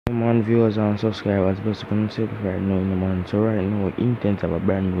Man, viewers and subscribers, best of myself right now, man. So right now, Intence have a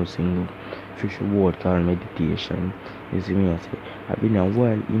brand new single, official word called Meditation. You see me, I say, I've been a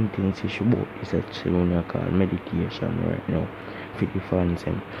while Intence issue about this tune called Meditation right now, for the fans.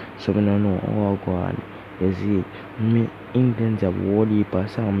 So I don't know how I go on. You see, me Intence have a whole heap of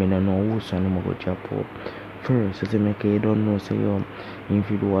song, I don't know who song I'm going to chop up. First, as I make you don't know, say,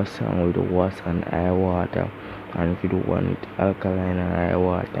 if you do a song with the water and high water, and if you do one with alkaline and high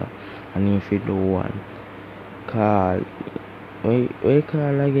water, and if you do one call, what you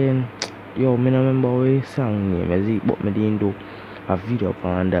call again? Yo, me no remember what his song name is it, but me didn't do a video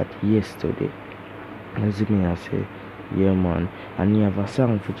on that yesterday. You see me, I say, yeah man, and he have a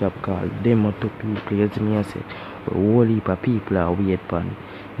song for job called Demo to People. You see me, I say, a whole heap of people are wait for.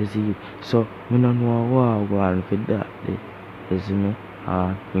 You see, so me no know what I go on for that day. You see me,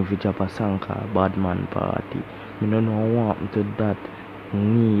 if you drop a song called Bad Man Party, me no know what happened to that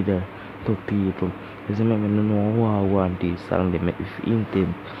neither to people. You see me, me no know what I want this song. They make if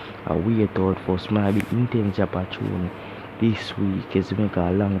Intence I wait out for smile be Intence drop a tune this week. You see me,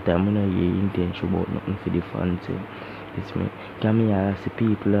 cause a long time I no hear Intence about nothing for the fans. You see me, cause me all see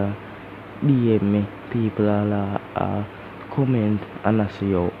people DM me, people all comment and I say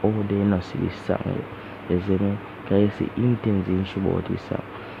yo, oh they not see this song. You see me, cause you see Intence in about this song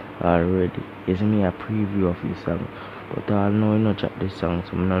already. You see me a preview of this song. But I know you not chat this song,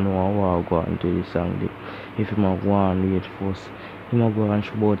 so I don't know how I go on to this song. If you might go on wait first, you might go and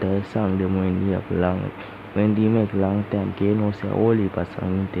show about the song them when they have long. When they make long time, you know say all heap of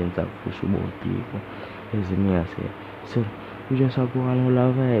song Intence have to show about people. You see me I say. So we just go on all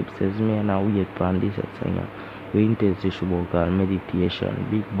our vibes, you see me, and I wait for this song. We Intence to show about called Meditation,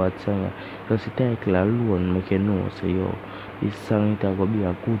 big bad song. Just the title alone make you know say yo, this song it will be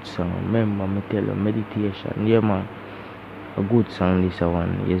a good song. Remember me tell you Meditation, yeah man. A good song this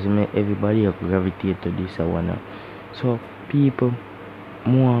one. You see me, everybody have gravitate to this one. So people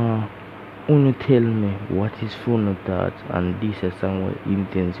more wanna tell me what is fun thoughts and this is song what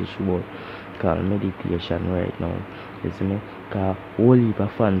Intence is about called Meditation right now. You see me, cause whole heap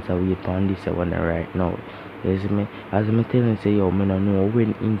of fans are waiting on this one right now. You see me, as me telling say yo, me no know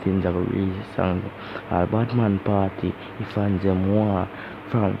when Intence have release a song or Bad Man Party if fans them want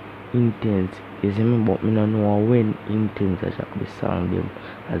from Intence. You see me, but me no know when Intence a drop the song them.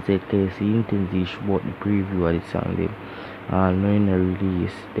 As I tell you, see Intence issue about the preview of the song them. And no in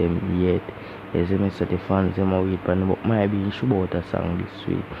release them yet. You see me, so the fans them a wait for them, but might be issue about a song this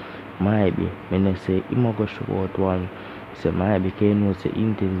week. Might be. Me no say him a go show about one. So might be cause you know say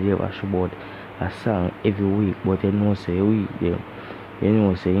Intence ever show about a song every week, but you know say week them. You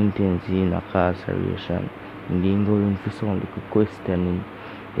know say Intence in a incarceration. And then going for some little questioning.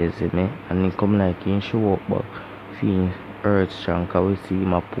 You see me, and he come like he show up but feeling earth strong cause we see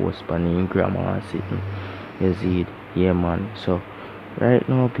him a post on him grandma and sitting. You see it, yeah man. So right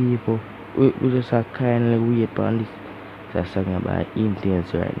now people, we just are kindly wait on this. It's a song by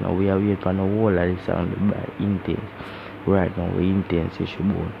Intence right now. We are waiting for the whole of the song by Intence. Right now we Intence is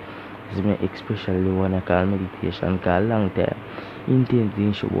born. You see me, especially when I call Meditation cause a long time Intence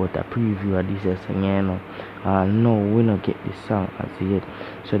didn't show about a preview of this song, you know. And now we not get this song as yet.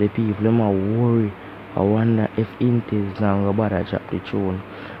 So the people them are worry. I wonder if Intence now go bother drop the tune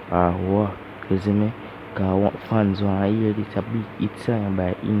or what. You see me? Cause fans want to hear this a big hit song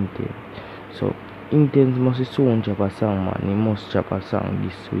by Intence. So Intence must soon drop a song, man. He must drop a song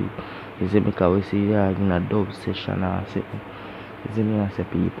this week. You see me, because we see that in a dub session or something. You see me, I say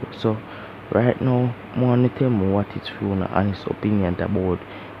people. So right now, I want to tell me what it's for and honest opinion about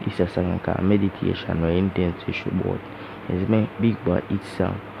this a song called Meditation where Intence is show about. You see me, big bad hit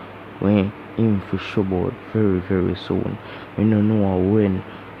song when him for show about very soon. We don't know when.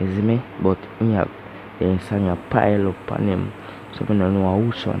 You see me, but we have the song a pile up on him. So we don't know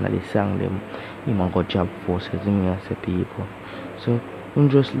which one of the song them he might go job first. You see me, I say people. So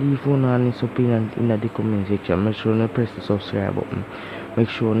just leave one honest opinion in the comment section. Make sure you press the subscribe button. Make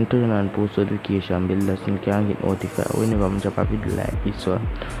sure you turn on post notification bell so you can get notified whenever I drop a video like this one.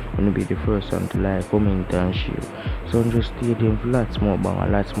 You will be the first one to like, comment and share. So just stay tuned for lots more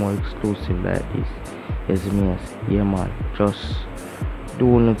bang, lots more exclusive like this. Yes me, yeah man. Just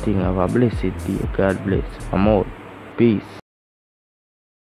do nothing. Have a blessed day. God bless. I'm out. Peace.